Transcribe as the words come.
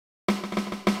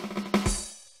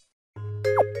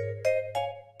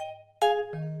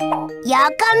Y'all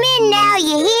come in now,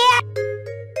 you hear?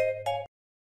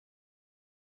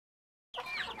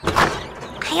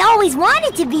 I always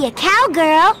wanted to be a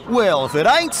cowgirl. Well, if it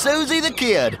ain't Susie the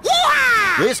Kid.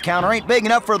 Yeah! This counter ain't big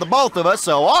enough for the both of us,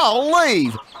 so I'll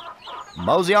leave.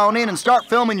 Mosey on in and start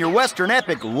filming your Western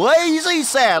epic, Lazy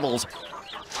Saddles.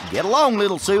 Get along,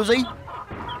 little Susie.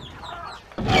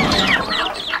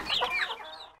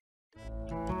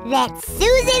 That's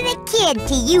Susie the Kid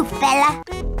to you, fella.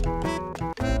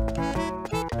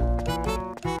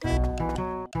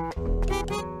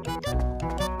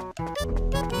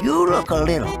 You look a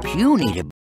little puny to...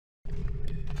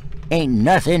 Ain't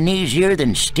nothing easier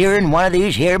than steering one of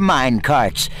these here mine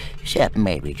carts. Except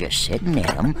maybe just sitting in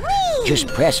them. Just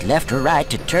press left or right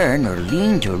to turn or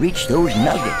lean to reach those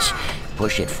nuggets.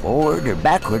 Push it forward or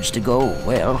backwards to go,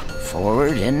 well,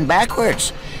 forward and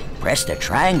backwards. Press the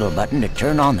triangle button to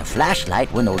turn on the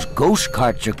flashlight when those ghost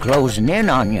carts are closing in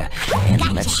on you.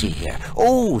 And let's see here.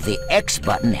 Oh, the X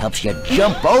button helps you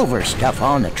jump over stuff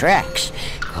on the tracks.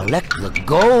 Collect the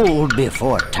gold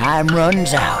before time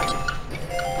runs out.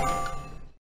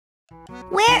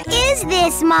 Where is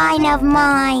this mine of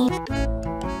mine?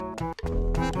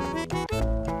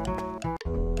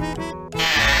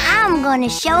 I'm gonna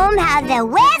show 'em how the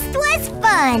West was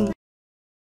fun.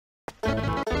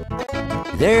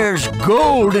 There's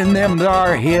gold in them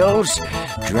thar hills.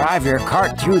 Drive your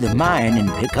cart through the mine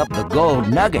and pick up the gold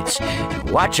nuggets. And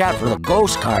watch out for the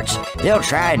ghost carts. They'll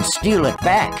try and steal it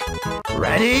back.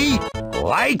 Ready?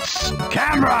 Lights,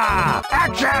 camera,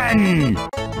 action!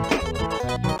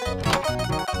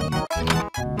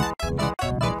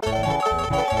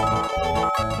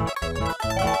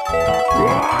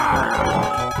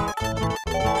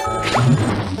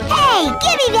 Hey,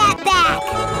 give me that back!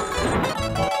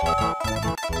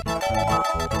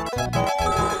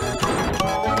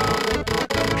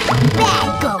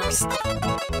 Bad ghost!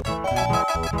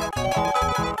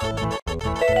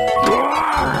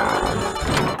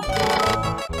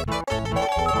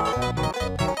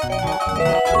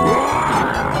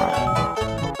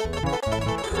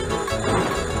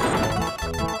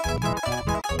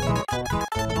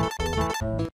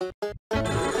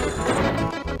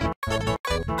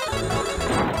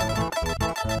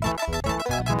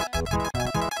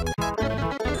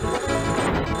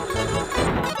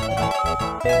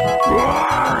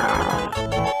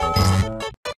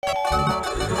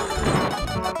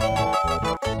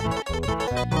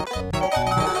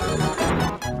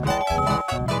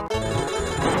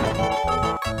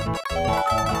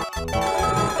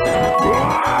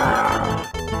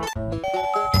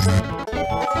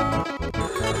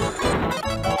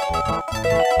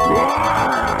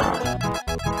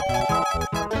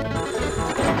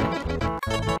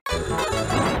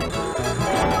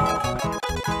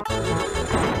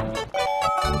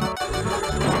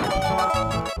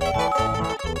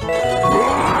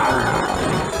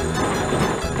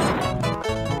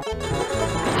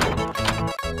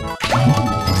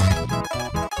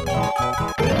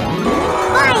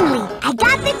 Finally, I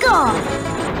got the gold.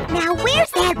 Now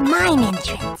where's that mine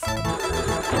entrance?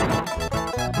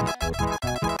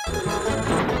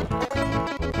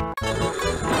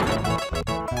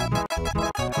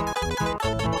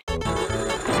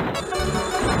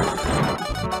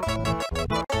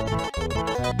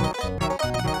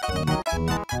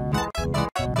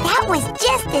 That was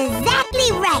just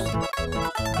exactly right.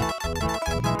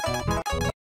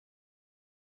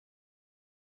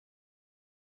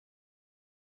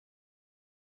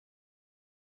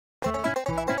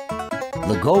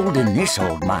 The gold in this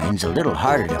old mine's a little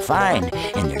harder to find,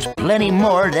 and there's plenty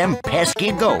more of them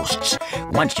pesky ghosts.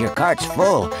 Once your cart's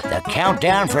full, the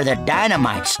countdown for the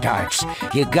dynamite starts.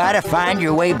 You gotta find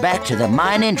your way back to the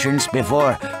mine entrance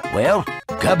before, well,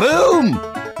 kaboom!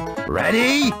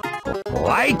 Ready?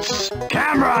 Lights,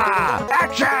 camera,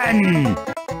 action!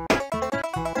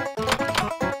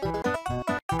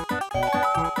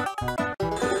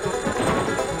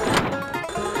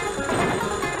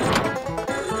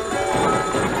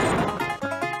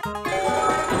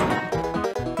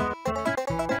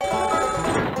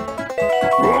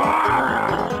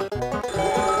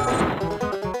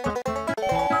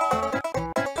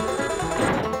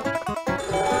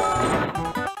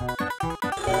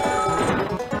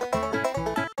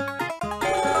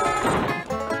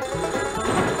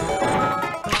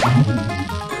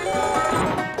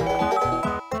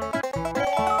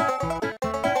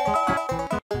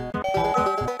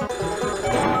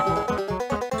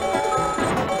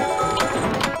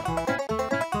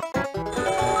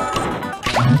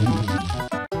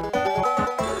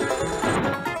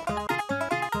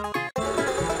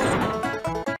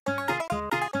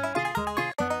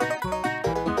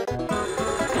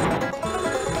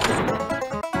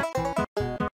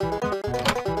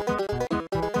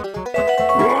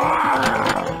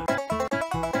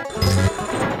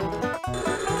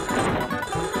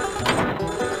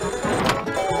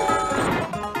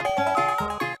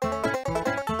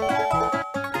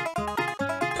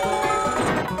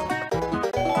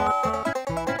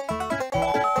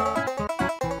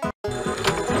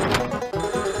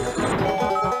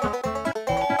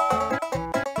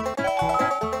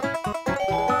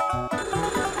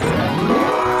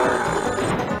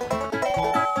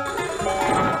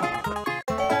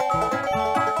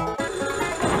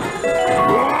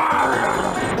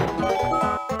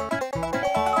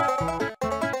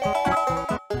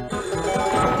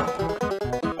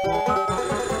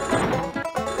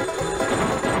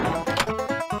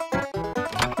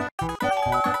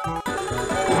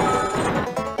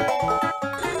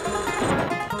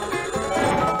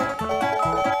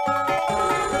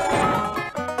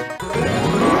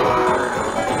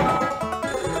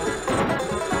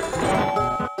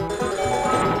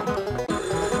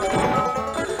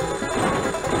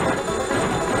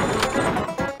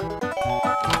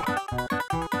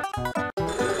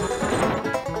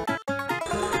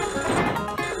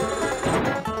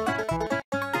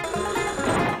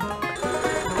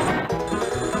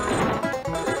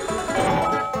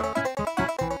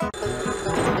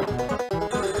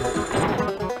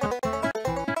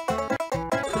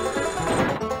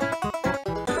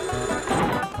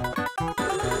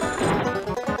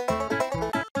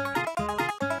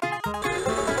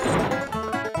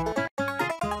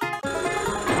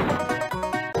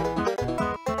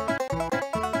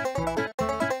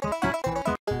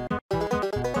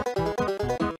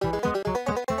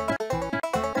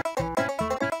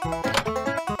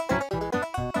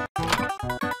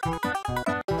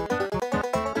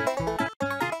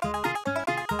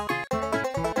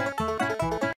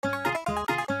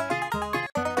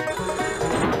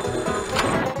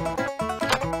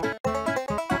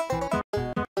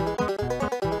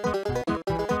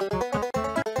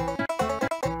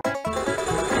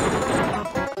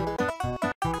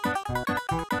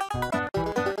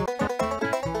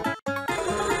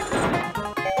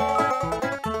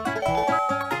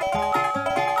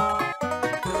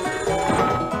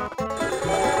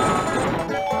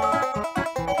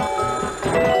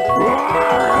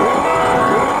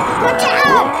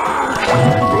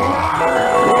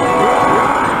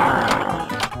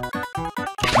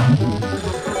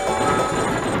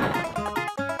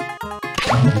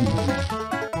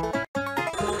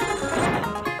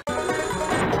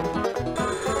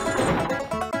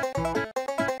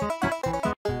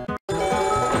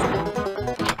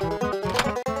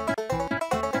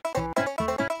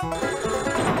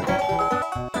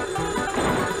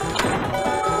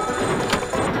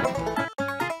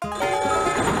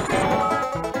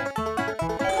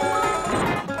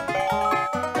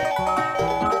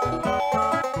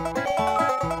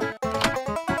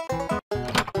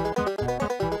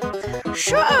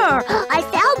 Sure, I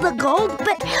found the gold,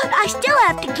 but I still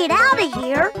have to get out of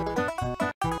here.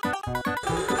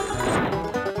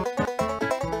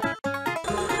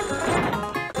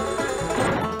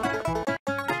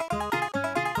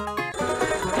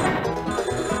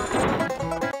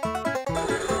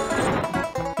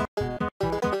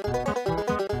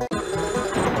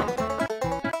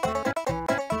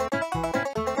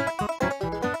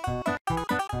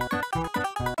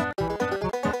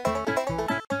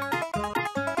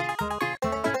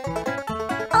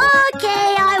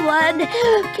 Okay, I won.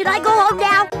 Can I go home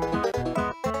now?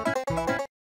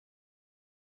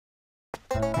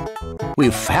 We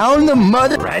found the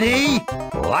mother... Ready?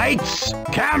 Lights,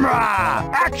 camera,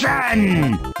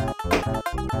 action!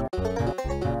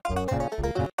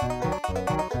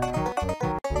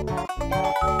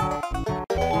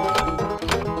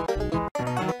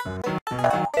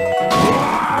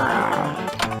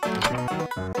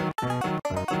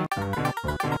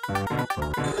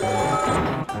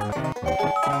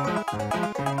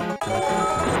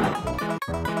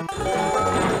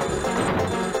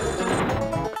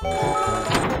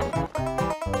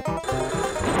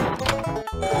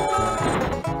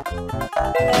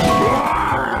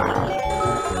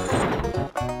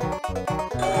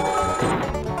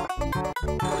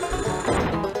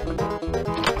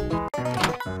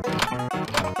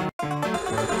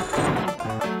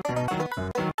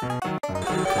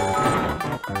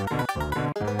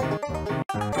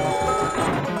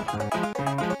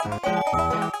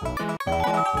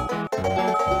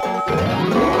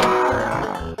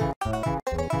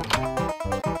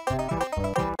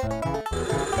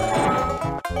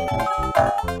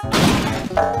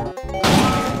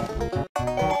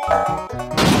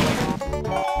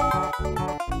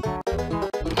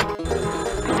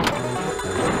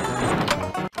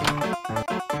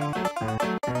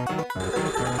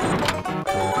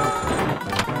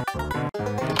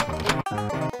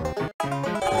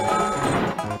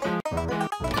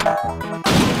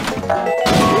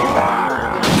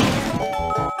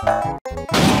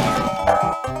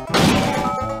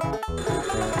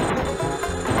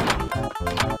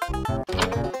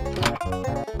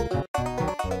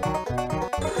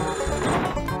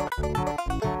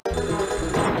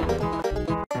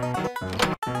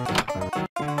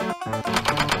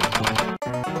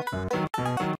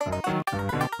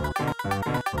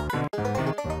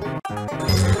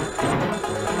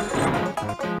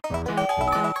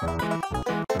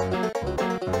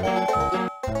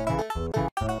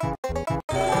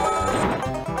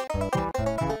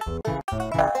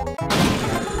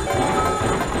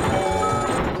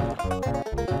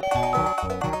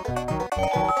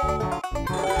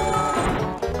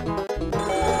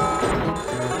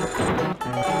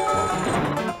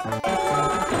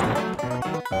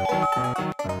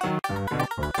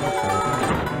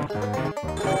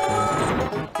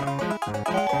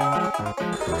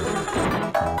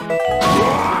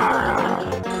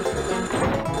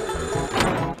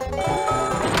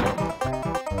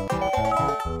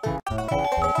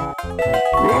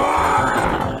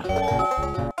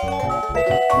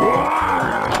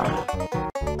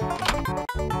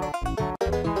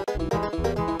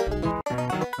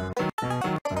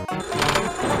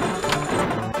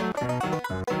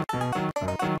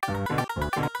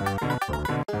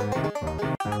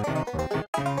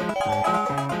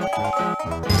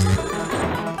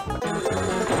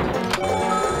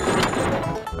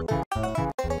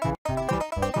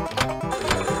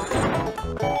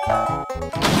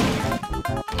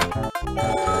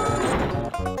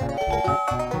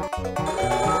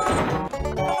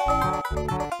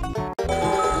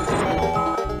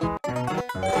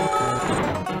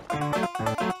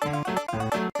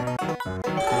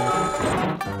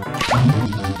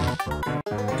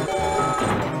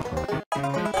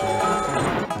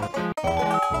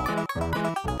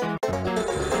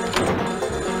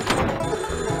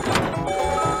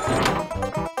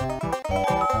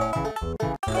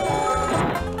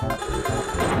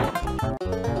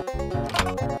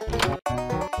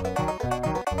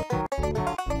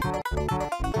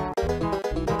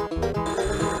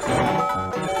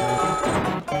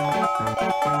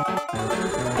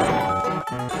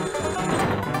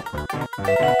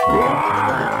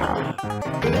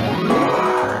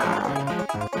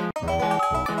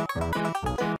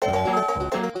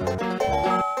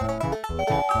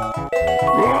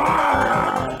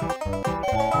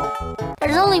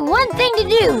 There's only one thing to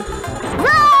do.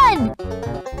 Run!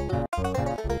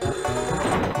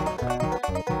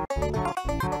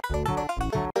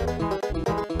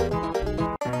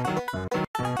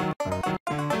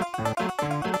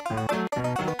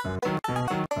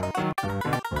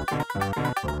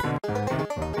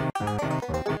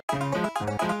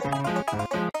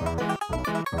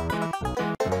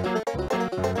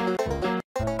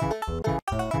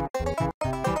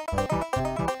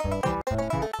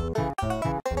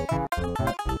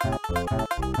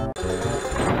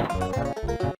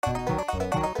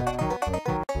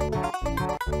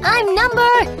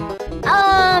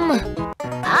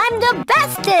 I'm the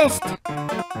bestest!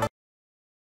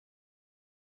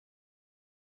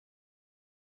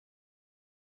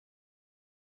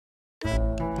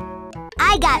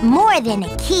 I got more than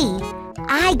a key.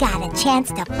 I got a chance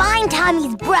to find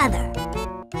Tommy's brother.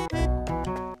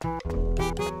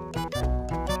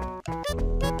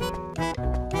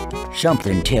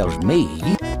 Something tells me...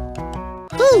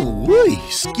 Ooh-wee,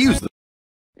 excuse me.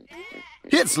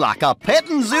 It's like a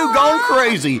petting zoo gone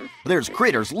crazy. There's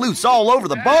critters loose all over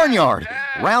the barnyard.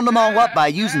 Round them all up by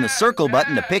using the circle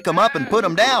button to pick them up and put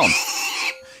them down.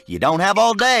 You don't have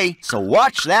all day, so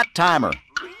watch that timer.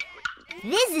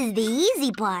 This is the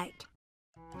easy part.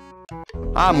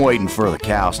 I'm waiting for the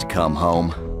cows to come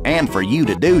home, and for you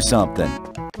to do something.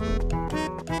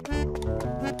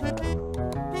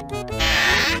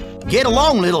 Get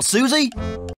along, little Susie.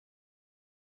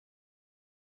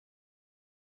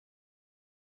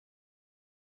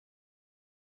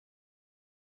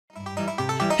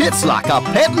 It's like a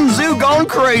petting zoo gone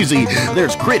crazy.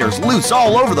 There's critters loose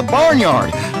all over the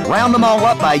barnyard. Round them all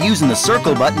up by using the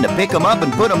circle button to pick them up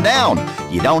and put them down.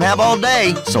 You don't have all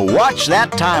day, so watch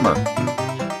that timer.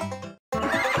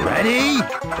 Ready?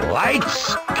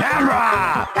 Lights,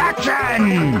 camera,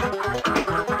 action!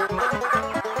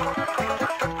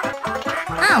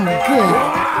 I'm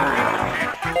good.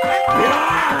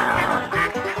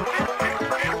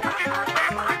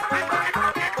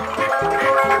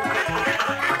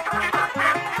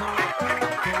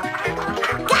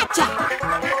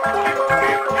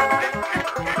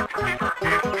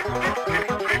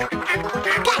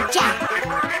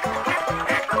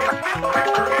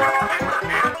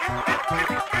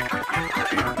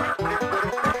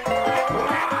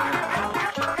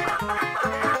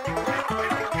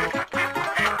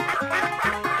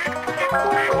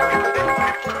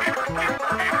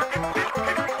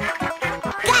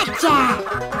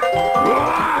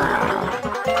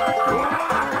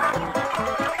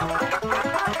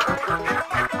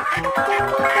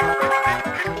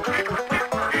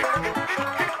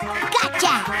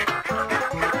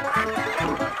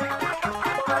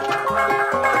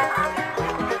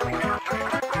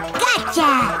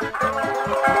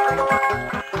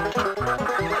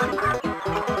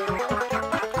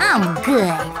 I'm good.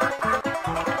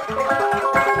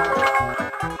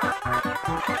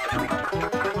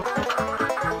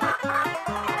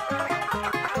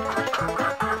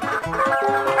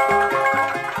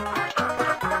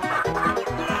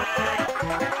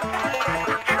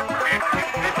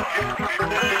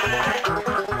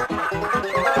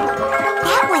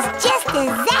 That was just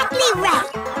exactly right.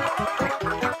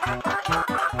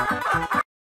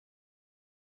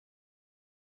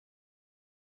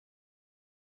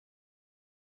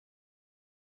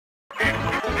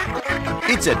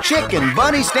 It's a chicken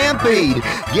bunny stampede.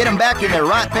 Get them back in their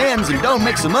right pens and don't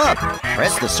mix them up.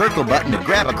 Press the circle button to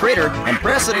grab a critter and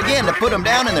press it again to put them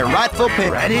down in their rightful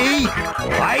pen. Ready?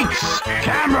 Lights,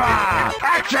 camera,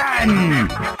 action!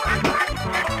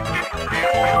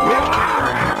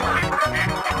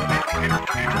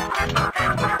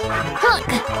 Hook!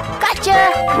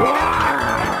 Gotcha!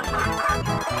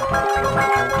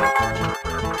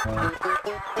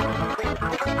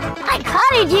 I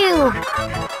caught you!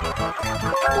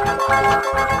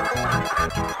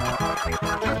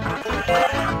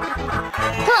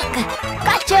 Hook!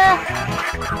 Gotcha!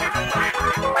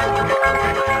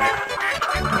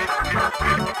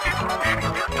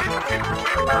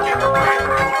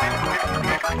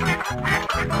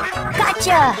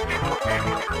 Gotcha!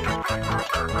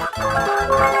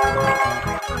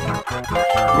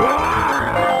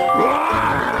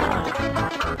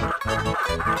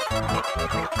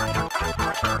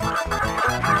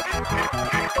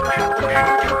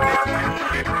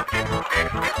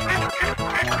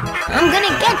 I'm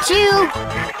gonna get you!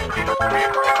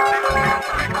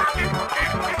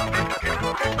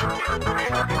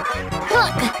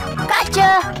 Hook!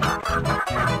 Gotcha!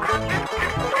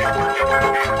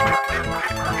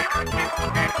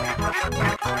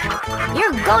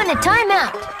 You're going to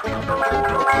timeout!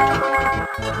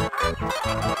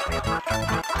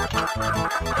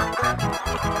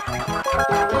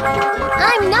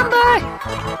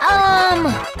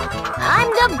 I'm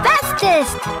the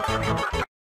bestest!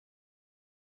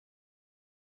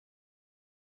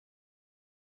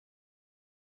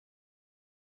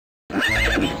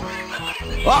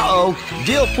 Uh-oh,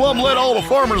 Jill plumb let all the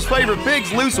farmer's favorite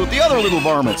pigs loose with the other little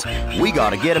varmints. We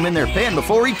gotta get him in their pen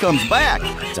before he comes back.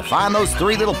 To find those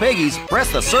 3 little piggies,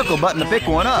 press the circle button to pick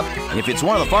one up. And if it's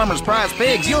one of the farmer's prize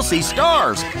pigs, you'll see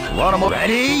stars. Run them over.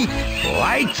 Ready?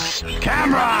 Lights,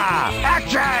 camera,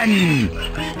 action!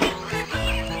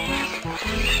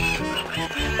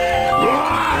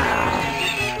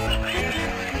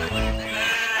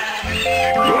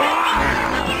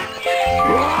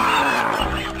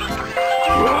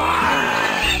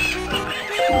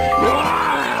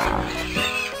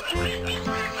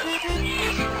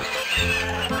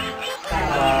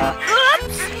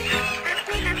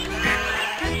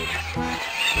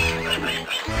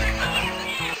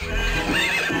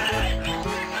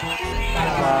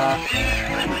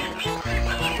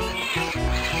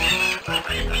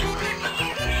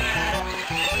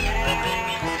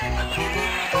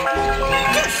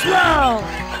 Too slow!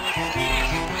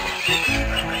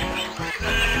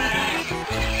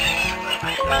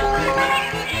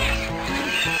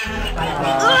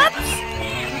 Oops!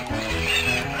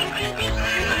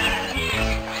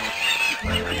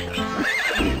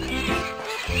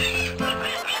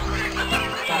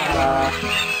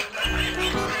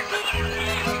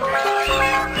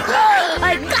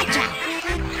 I gotcha!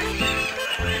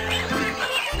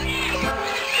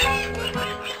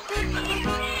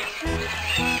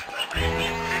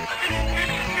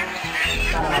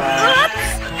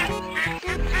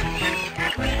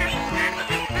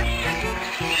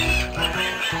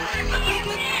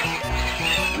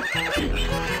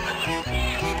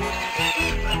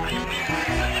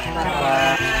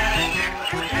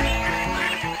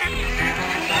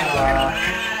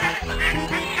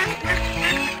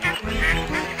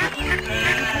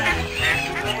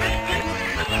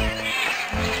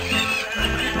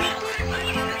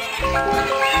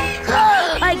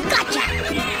 I gotcha!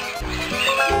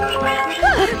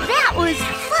 That was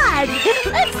fun!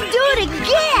 Let's do it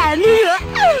again!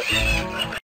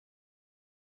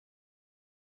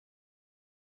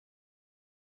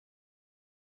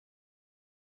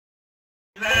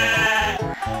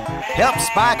 Help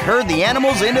Spike herd the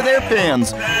animals into their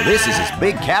pens. This is his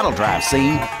big cattle drive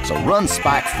scene, so run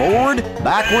Spike forward,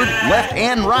 backward, left,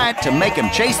 and right to make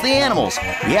him chase the animals.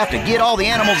 You have to get all the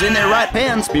animals in their right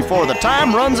pens before the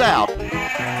time runs out.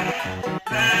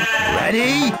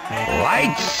 Ready?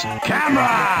 Lights,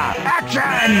 camera,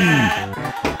 action!